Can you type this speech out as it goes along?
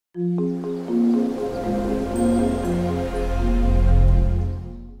Hello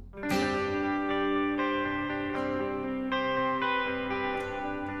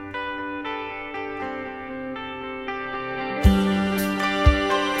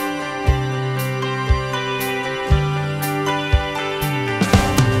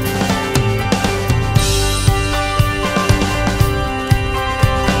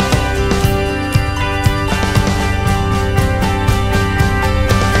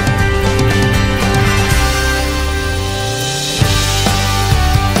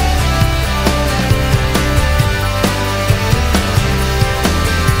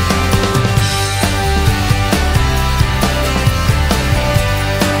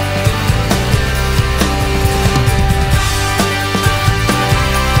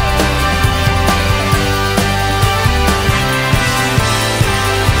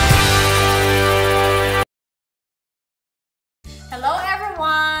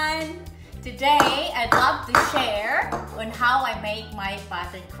everyone! Today I'd love to share on how I make my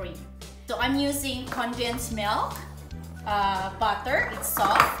buttercream. So I'm using condensed milk, butter, it's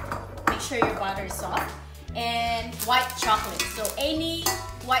soft. Make sure your butter is soft. And white chocolate. So any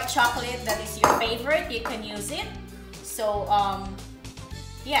white chocolate that is your favorite, you can use it. So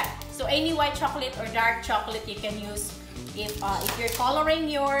yeah, so any white chocolate or dark chocolate you can use. If you're coloring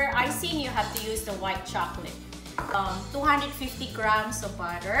your icing, you have to use the white chocolate. 250 grams of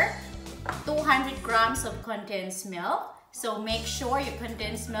butter, 200 grams of condensed milk. So make sure your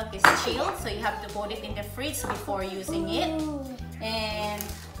condensed milk is chilled, so you have to put it in the fridge before using it. And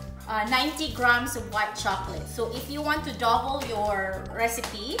 90 grams of white chocolate. So if you want to double your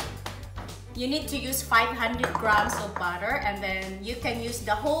recipe, you need to use 500 grams of butter, and then you can use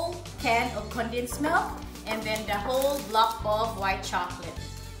the whole can of condensed milk and then the whole block of white chocolate.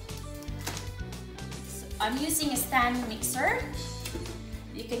 I'm using a stand mixer.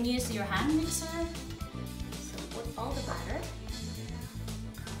 You can use your hand mixer. So put all the butter.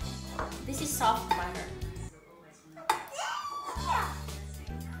 This is soft butter.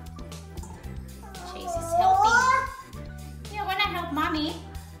 Chase is helping. You wanna help mommy?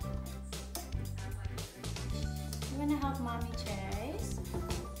 You wanna help mommy, Chase?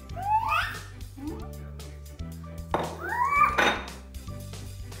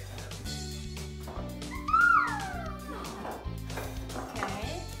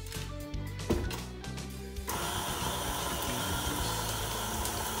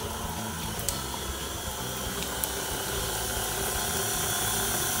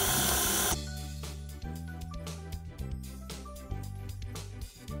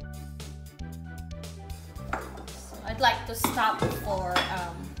 I'd like to stop for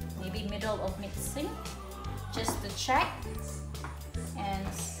maybe middle of mixing, just to check and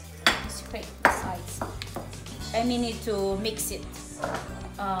scrape the sides. I may need to mix it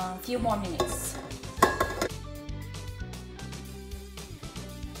a few more minutes.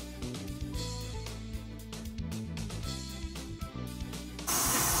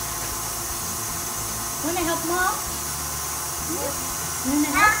 Wanna help mom?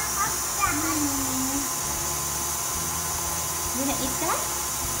 Wanna help? You wanna eat that?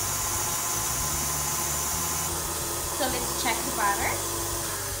 So let's check the butter.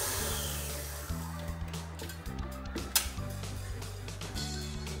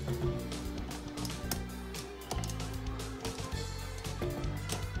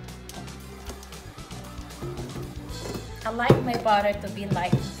 I like my butter to be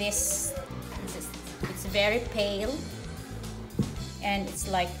like this. It's very pale and it's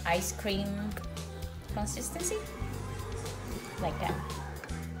like ice cream consistency. Like that.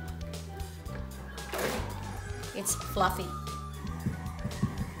 It's fluffy.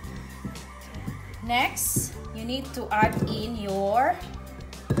 Next, you need to add in your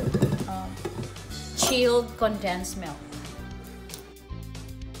chilled condensed milk.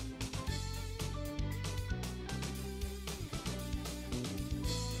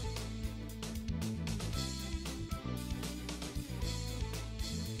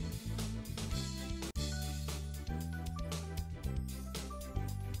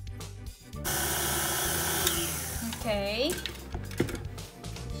 Okay,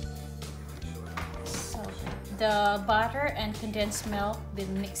 so the butter and condensed milk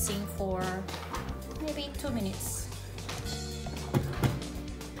been mixing for maybe 2 minutes.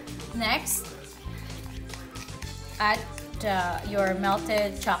 Next, add your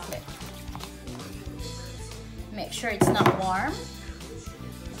melted chocolate. Make sure it's not warm.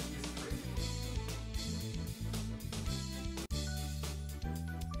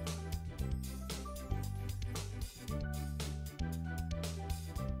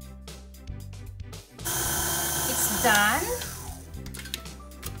 Done.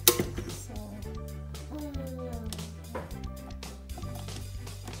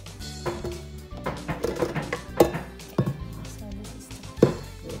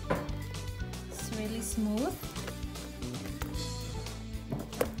 very smooth.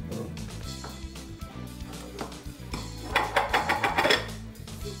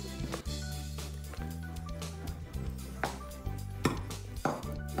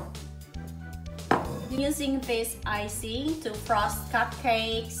 Using this icing to frost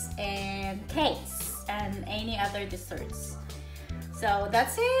cupcakes and cakes and any other desserts. So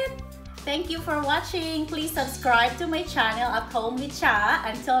that's it. Thank you for watching. Please subscribe to my channel at Home with Cha.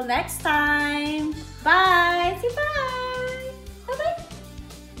 Until next time. Bye. Bye.